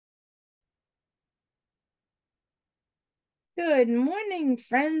Good morning,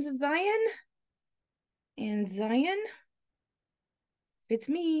 friends of Zion and Zion. It's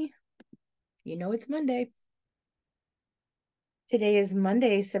me. You know it's Monday. Today is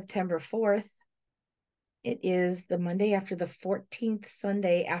Monday, September 4th. It is the Monday after the 14th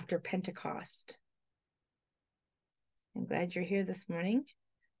Sunday after Pentecost. I'm glad you're here this morning.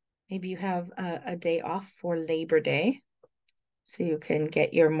 Maybe you have a day off for Labor Day, so you can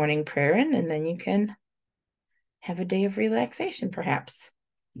get your morning prayer in, and then you can have a day of relaxation, perhaps.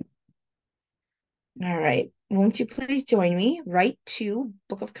 All right. Won't you please join me right to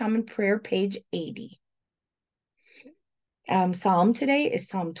Book of Common Prayer, page 80. Psalm today is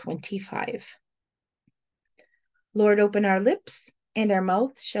Psalm 25. Lord, open our lips, and our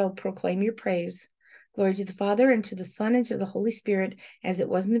mouth shall proclaim your praise. Glory to the Father, and to the Son, and to the Holy Spirit, as it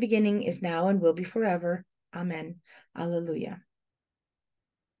was in the beginning, is now, and will be forever. Amen. Alleluia.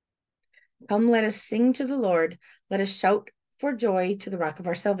 Come, let us sing to the Lord. Let us shout for joy to the rock of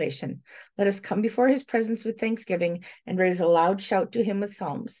our salvation. Let us come before his presence with thanksgiving and raise a loud shout to him with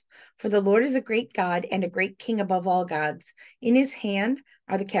psalms. For the Lord is a great God and a great King above all gods. In his hand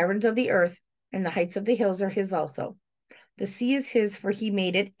are the caverns of the earth, and the heights of the hills are his also. The sea is his, for he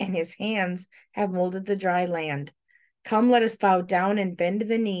made it, and his hands have molded the dry land. Come, let us bow down and bend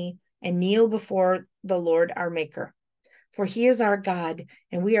the knee and kneel before the Lord our Maker. For he is our God,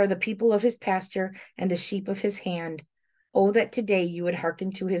 and we are the people of his pasture and the sheep of his hand. Oh, that today you would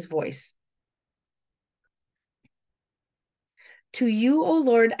hearken to his voice. To you, O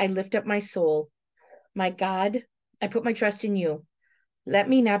Lord, I lift up my soul. My God, I put my trust in you. Let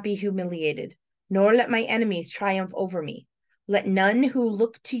me not be humiliated, nor let my enemies triumph over me. Let none who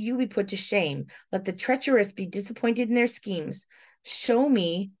look to you be put to shame. Let the treacherous be disappointed in their schemes. Show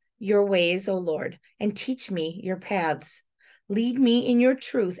me your ways, O Lord, and teach me your paths. Lead me in your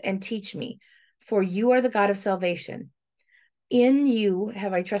truth and teach me, for you are the God of salvation. In you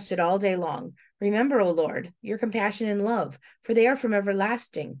have I trusted all day long. Remember, O Lord, your compassion and love, for they are from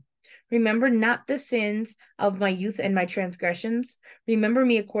everlasting. Remember not the sins of my youth and my transgressions. Remember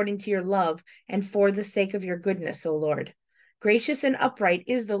me according to your love and for the sake of your goodness, O Lord. Gracious and upright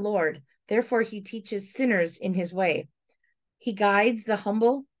is the Lord. Therefore he teaches sinners in his way. He guides the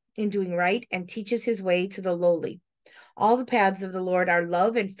humble in doing right and teaches his way to the lowly. All the paths of the Lord are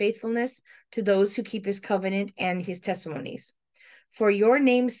love and faithfulness to those who keep his covenant and his testimonies. For your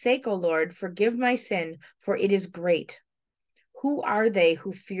name's sake, O Lord, forgive my sin, for it is great. Who are they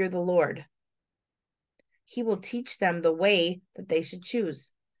who fear the Lord? He will teach them the way that they should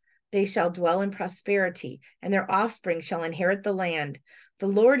choose. They shall dwell in prosperity, and their offspring shall inherit the land. The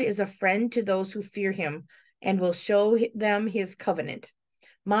Lord is a friend to those who fear him, and will show them his covenant.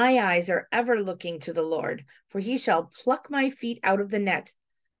 My eyes are ever looking to the Lord, for he shall pluck my feet out of the net.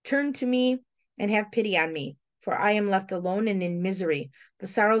 Turn to me and have pity on me, for I am left alone and in misery. The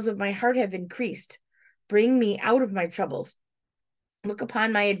sorrows of my heart have increased. Bring me out of my troubles. Look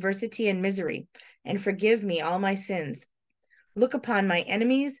upon my adversity and misery, and forgive me all my sins. Look upon my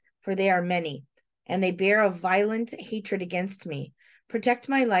enemies, for they are many, and they bear a violent hatred against me. Protect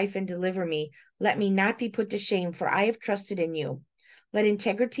my life and deliver me. Let me not be put to shame, for I have trusted in you. Let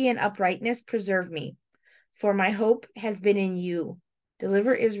integrity and uprightness preserve me, for my hope has been in you.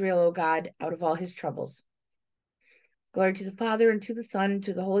 Deliver Israel, O God, out of all his troubles. Glory to the Father, and to the Son, and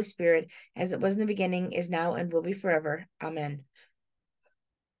to the Holy Spirit, as it was in the beginning, is now, and will be forever. Amen.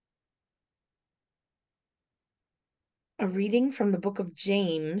 A reading from the book of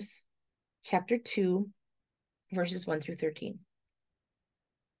James, chapter 2, verses 1 through 13.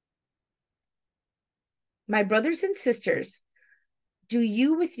 My brothers and sisters, do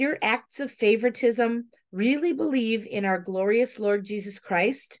you, with your acts of favoritism, really believe in our glorious Lord Jesus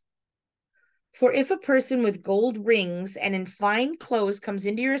Christ? For if a person with gold rings and in fine clothes comes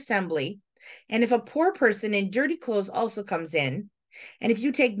into your assembly, and if a poor person in dirty clothes also comes in, and if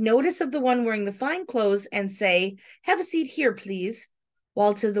you take notice of the one wearing the fine clothes and say, "Have a seat here, please,"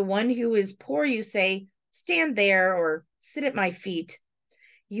 while to the one who is poor you say, "Stand there," or "Sit at my feet,"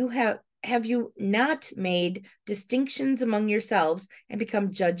 you have you not made distinctions among yourselves and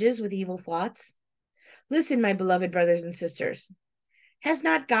become judges with evil thoughts? Listen, my beloved brothers and sisters. Has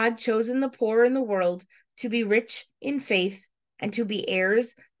not God chosen the poor in the world to be rich in faith and to be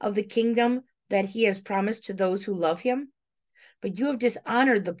heirs of the kingdom that he has promised to those who love him? But you have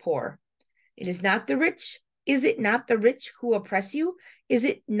dishonored the poor. It is not the rich. Is it not the rich who oppress you? Is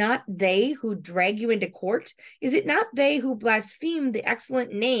it not they who drag you into court? Is it not they who blaspheme the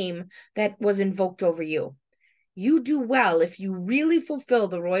excellent name that was invoked over you? You do well if you really fulfill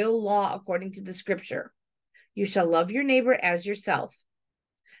the royal law according to the scripture. You shall love your neighbor as yourself.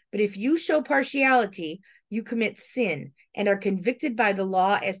 But if you show partiality, you commit sin and are convicted by the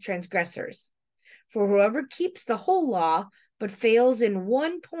law as transgressors. For whoever keeps the whole law but fails in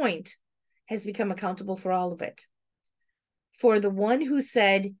one point has become accountable for all of it. For the one who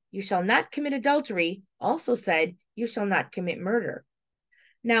said, "You shall not commit adultery," also said, "You shall not commit murder."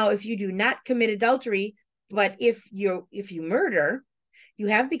 Now, if you do not commit adultery, but if you murder, you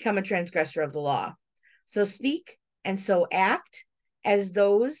have become a transgressor of the law. So speak and so act as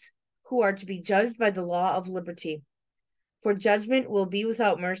those who are to be judged by the law of liberty. For judgment will be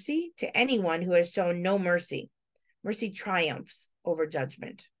without mercy to anyone who has shown no mercy. Mercy triumphs over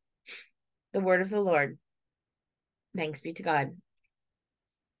judgment. The word of the Lord. Thanks be to God.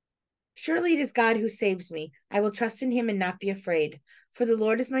 Surely it is God who saves me. I will trust in him and not be afraid. For the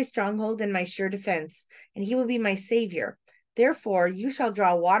Lord is my stronghold and my sure defense, and he will be my savior. Therefore you shall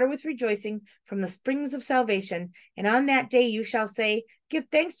draw water with rejoicing from the springs of salvation, and on that day you shall say, "Give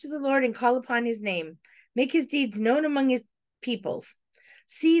thanks to the Lord and call upon his name. Make his deeds known among his peoples.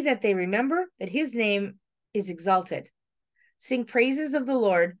 See that they remember that his name is exalted. Sing praises of the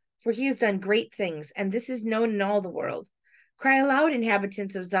Lord, for he has done great things, and this is known in all the world. Cry aloud,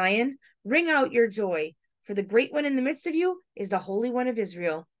 inhabitants of Zion. Ring out your joy, for the great one in the midst of you is the Holy One of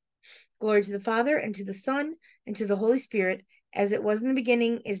Israel. Glory to the Father, and to the Son, and to the Holy Spirit, as it was in the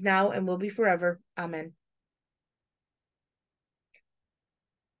beginning, is now, and will be forever. Amen.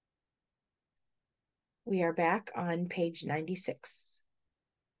 We are back on page 96.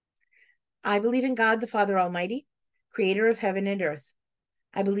 I believe in God, the Father Almighty, creator of heaven and earth.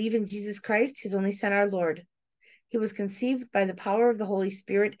 I believe in Jesus Christ, his only Son, our Lord. He was conceived by the power of the Holy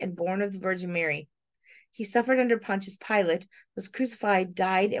Spirit and born of the Virgin Mary. He suffered under Pontius Pilate, was crucified,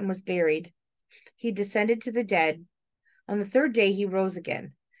 died, and was buried. He descended to the dead. On the third day he rose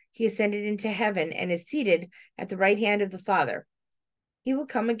again. He ascended into heaven and is seated at the right hand of the Father. He will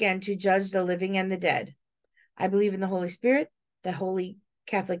come again to judge the living and the dead. I believe in the Holy Spirit, the Holy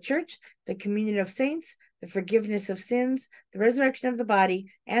Catholic Church, the communion of saints, the forgiveness of sins, the resurrection of the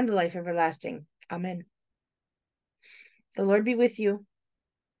body, and the life everlasting. Amen. The Lord be with you.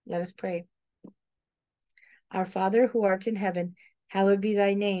 Let us pray. Our Father, who art in heaven, hallowed be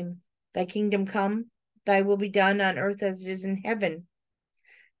thy name. Thy kingdom come, thy will be done on earth as it is in heaven.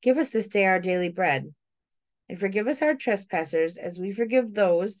 Give us this day our daily bread, and forgive us our trespasses as we forgive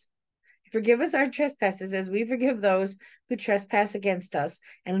those. Forgive us our trespasses as we forgive those who trespass against us,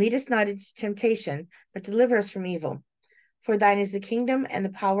 and lead us not into temptation, but deliver us from evil. For thine is the kingdom and the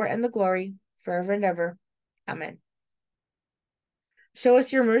power and the glory forever and ever. Amen. Show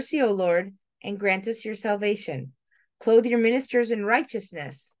us your mercy, O Lord, and grant us your salvation. Clothe your ministers in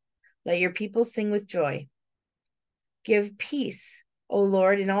righteousness. Let your people sing with joy. Give peace, O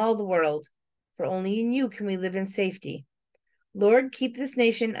Lord, in all the world, for only in you can we live in safety. Lord, keep this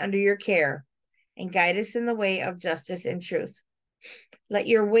nation under your care, and guide us in the way of justice and truth. Let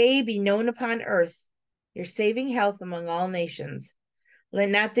your way be known upon earth, your saving health among all nations. Let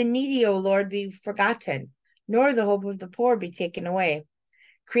not the needy, O Lord, be forgotten, nor the hope of the poor be taken away.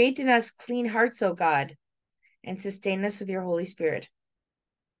 Create in us clean hearts, O God, and sustain us with your Holy Spirit.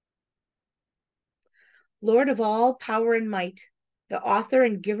 Lord of all power and might, the author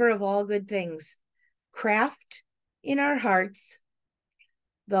and giver of all good things, craft in our hearts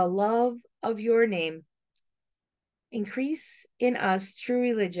the love of your name. Increase in us true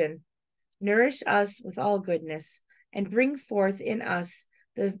religion, nourish us with all goodness, and bring forth in us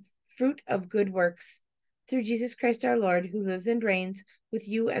the fruit of good works. Through Jesus Christ our Lord, who lives and reigns with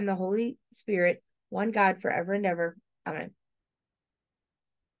you and the Holy Spirit, one God, forever and ever. Amen.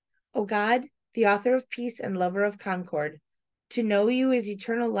 O God, the author of peace and lover of concord, to know you is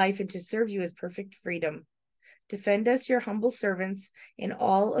eternal life, and to serve you is perfect freedom. Defend us, your humble servants, in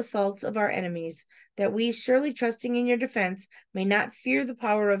all assaults of our enemies, that we, surely trusting in your defense, may not fear the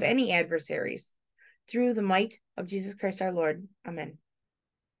power of any adversaries. Through the might of Jesus Christ our Lord. Amen.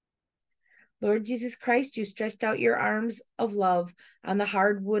 Lord Jesus Christ, you stretched out your arms of love on the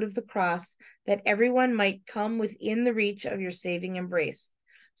hard wood of the cross, that everyone might come within the reach of your saving embrace.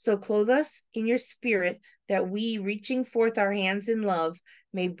 So clothe us in your spirit, that we, reaching forth our hands in love,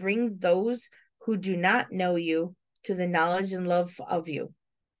 may bring those who do not know you to the knowledge and love of you.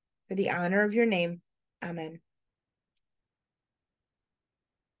 For the honor of your name. Amen.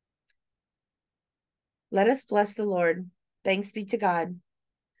 Let us bless the Lord. Thanks be to God.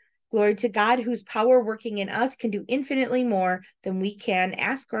 Glory to God, whose power working in us can do infinitely more than we can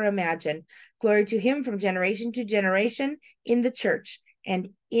ask or imagine. Glory to him from generation to generation in the church and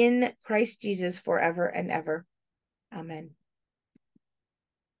in Christ Jesus forever and ever. Amen.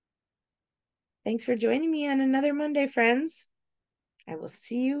 Thanks for joining me on another Monday, friends. I will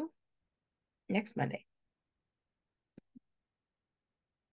see you next Monday.